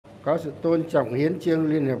có sự tôn trọng hiến chương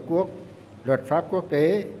Liên Hợp Quốc, luật pháp quốc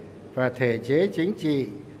tế và thể chế chính trị,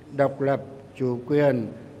 độc lập, chủ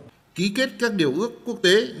quyền. Ký kết các điều ước quốc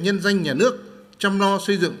tế nhân danh nhà nước, chăm lo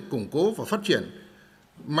xây dựng, củng cố và phát triển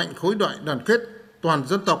mạnh khối đại đoàn kết toàn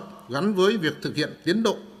dân tộc gắn với việc thực hiện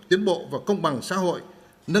tiến bộ và công bằng xã hội,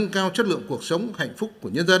 nâng cao chất lượng cuộc sống hạnh phúc của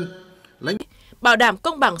nhân dân. Bảo đảm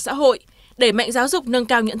công bằng xã hội, đẩy mạnh giáo dục nâng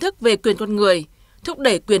cao nhận thức về quyền con người, thúc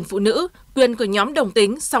đẩy quyền phụ nữ, quyền của nhóm đồng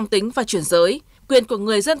tính, song tính và chuyển giới, quyền của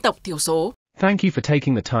người dân tộc thiểu số. Thank you for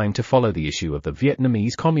taking the time to follow the issue of the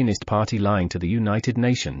Vietnamese Communist Party lying to the United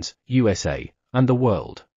Nations, USA, and the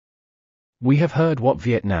world. We have heard what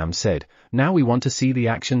Vietnam said, now we want to see the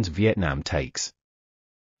actions Vietnam takes.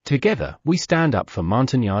 Together, we stand up for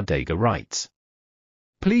Montagnard-Dega rights.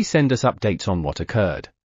 Please send us updates on what occurred.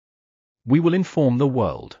 We will inform the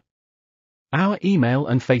world. Our email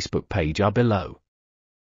and Facebook page are below.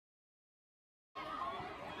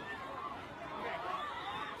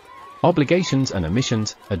 Obligations and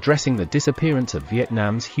Omissions, addressing the disappearance of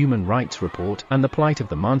Vietnam's Human Rights Report and the plight of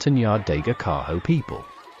the Montagnard-Dega Kaho people.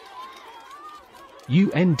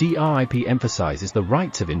 UNDRIP emphasizes the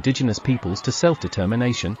rights of indigenous peoples to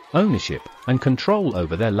self-determination, ownership, and control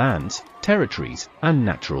over their lands, territories, and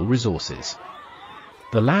natural resources.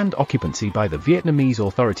 The land occupancy by the Vietnamese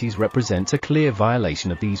authorities represents a clear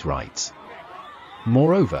violation of these rights.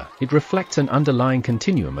 Moreover, it reflects an underlying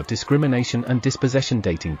continuum of discrimination and dispossession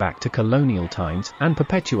dating back to colonial times and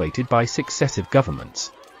perpetuated by successive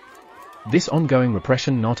governments. This ongoing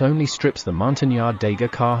repression not only strips the Montagnard-Dega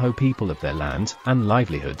Kaho people of their lands and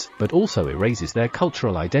livelihoods, but also erases their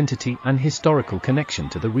cultural identity and historical connection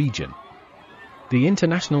to the region. The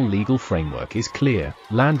international legal framework is clear: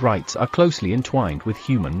 land rights are closely entwined with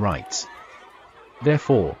human rights.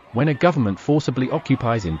 Therefore, when a government forcibly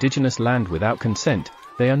occupies indigenous land without consent,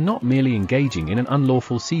 they are not merely engaging in an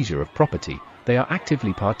unlawful seizure of property, they are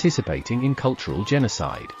actively participating in cultural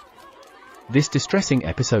genocide. This distressing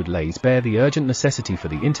episode lays bare the urgent necessity for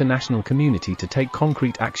the international community to take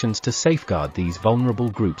concrete actions to safeguard these vulnerable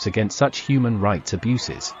groups against such human rights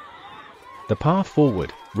abuses. The path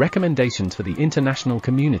forward, recommendations for the international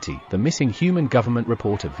community, the missing human government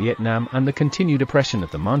report of Vietnam and the continued oppression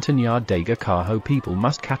of the Montagnard-Dega Kaho people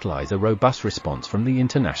must catalyze a robust response from the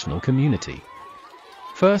international community.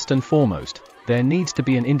 First and foremost, there needs to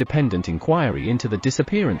be an independent inquiry into the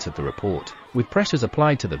disappearance of the report, with pressures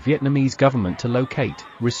applied to the Vietnamese government to locate,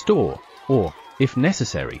 restore, or, if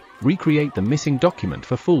necessary, recreate the missing document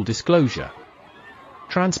for full disclosure.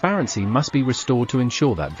 Transparency must be restored to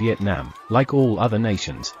ensure that Vietnam, like all other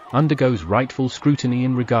nations, undergoes rightful scrutiny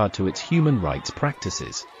in regard to its human rights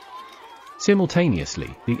practices.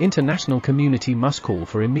 Simultaneously, the international community must call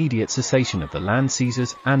for immediate cessation of the land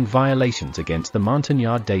seizures and violations against the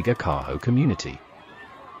Montagnard-Dega Kaho community.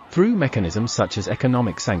 Through mechanisms such as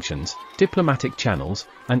economic sanctions, diplomatic channels,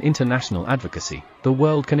 and international advocacy, the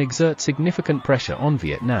world can exert significant pressure on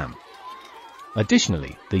Vietnam.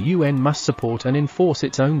 Additionally, the UN must support and enforce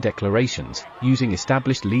its own declarations, using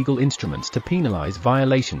established legal instruments to penalize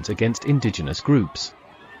violations against indigenous groups.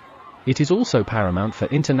 It is also paramount for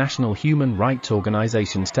international human rights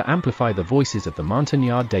organizations to amplify the voices of the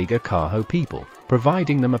Montagnard-Dega Kaho people,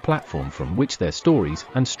 providing them a platform from which their stories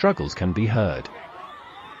and struggles can be heard.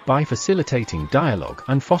 By facilitating dialogue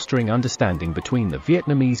and fostering understanding between the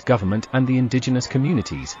Vietnamese government and the indigenous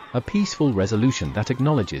communities, a peaceful resolution that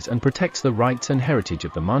acknowledges and protects the rights and heritage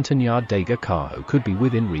of the Montagnard-Dega Kaho could be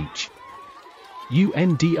within reach.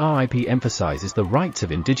 UNDRIP emphasizes the rights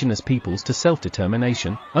of indigenous peoples to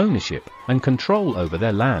self-determination, ownership, and control over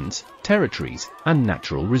their lands, territories, and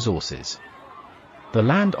natural resources. The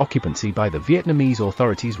land occupancy by the Vietnamese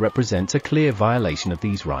authorities represents a clear violation of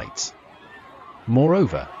these rights.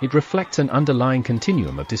 Moreover, it reflects an underlying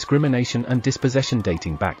continuum of discrimination and dispossession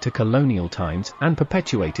dating back to colonial times and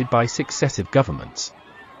perpetuated by successive governments.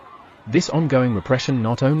 This ongoing repression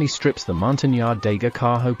not only strips the Montagnard-Dega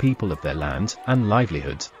Kaho people of their lands and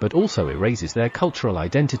livelihoods, but also erases their cultural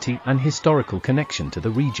identity and historical connection to the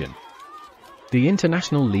region. The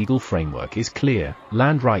international legal framework is clear: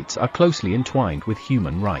 land rights are closely entwined with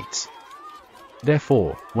human rights.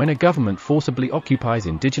 Therefore, when a government forcibly occupies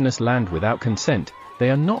indigenous land without consent, they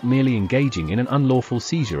are not merely engaging in an unlawful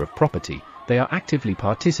seizure of property, they are actively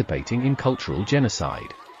participating in cultural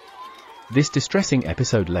genocide. This distressing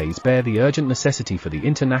episode lays bare the urgent necessity for the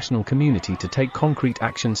international community to take concrete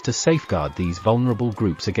actions to safeguard these vulnerable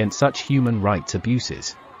groups against such human rights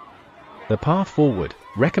abuses. The path forward,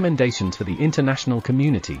 recommendations for the international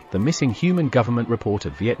community, the missing human government report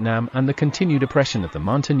of Vietnam and the continued oppression of the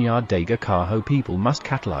Montagnard-Dega Kaho people must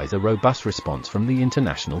catalyze a robust response from the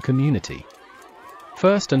international community.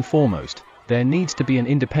 First and foremost, there needs to be an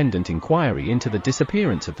independent inquiry into the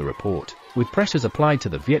disappearance of the report, with pressures applied to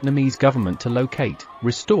the Vietnamese government to locate,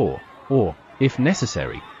 restore, or, if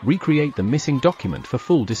necessary, recreate the missing document for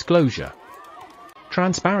full disclosure.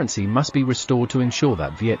 Transparency must be restored to ensure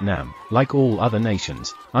that Vietnam, like all other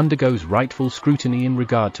nations, undergoes rightful scrutiny in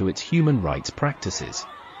regard to its human rights practices.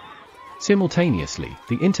 Simultaneously,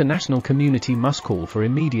 the international community must call for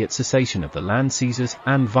immediate cessation of the land seizures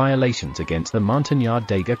and violations against the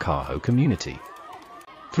Montagnard-Dega Kaho community.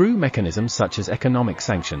 Through mechanisms such as economic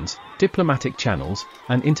sanctions, diplomatic channels,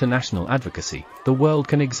 and international advocacy, the world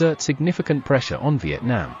can exert significant pressure on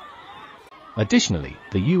Vietnam. Additionally,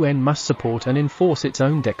 the UN must support and enforce its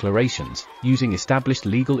own declarations, using established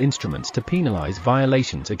legal instruments to penalize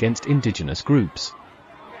violations against indigenous groups.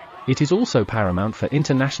 It is also paramount for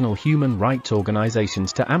international human rights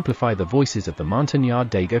organizations to amplify the voices of the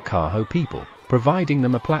Montagnard-Dega Kaho people, providing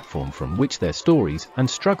them a platform from which their stories and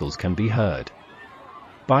struggles can be heard.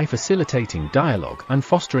 By facilitating dialogue and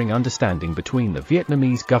fostering understanding between the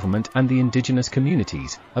Vietnamese government and the indigenous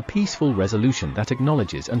communities, a peaceful resolution that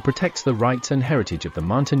acknowledges and protects the rights and heritage of the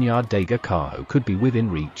Montagnard-Dega Kaho could be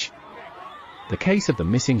within reach. The case of the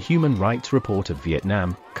missing human rights report of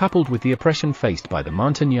Vietnam, coupled with the oppression faced by the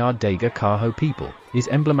Montagnard-Dega Kaho people, is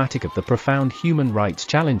emblematic of the profound human rights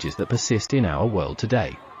challenges that persist in our world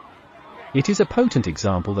today. It is a potent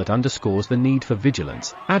example that underscores the need for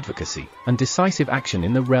vigilance, advocacy, and decisive action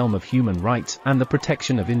in the realm of human rights and the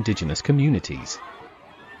protection of indigenous communities.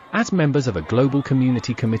 As members of a global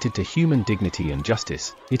community committed to human dignity and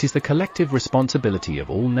justice, it is the collective responsibility of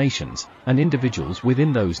all nations, and individuals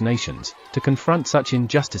within those nations, to confront such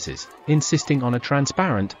injustices, insisting on a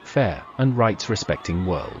transparent, fair, and rights-respecting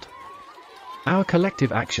world. Our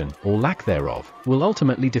collective action, or lack thereof, will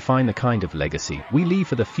ultimately define the kind of legacy we leave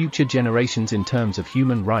for the future generations in terms of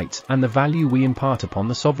human rights and the value we impart upon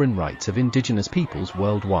the sovereign rights of indigenous peoples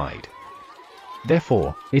worldwide.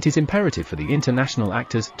 Therefore, it is imperative for the international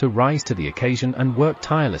actors to rise to the occasion and work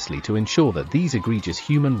tirelessly to ensure that these egregious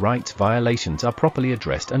human rights violations are properly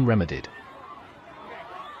addressed and remedied.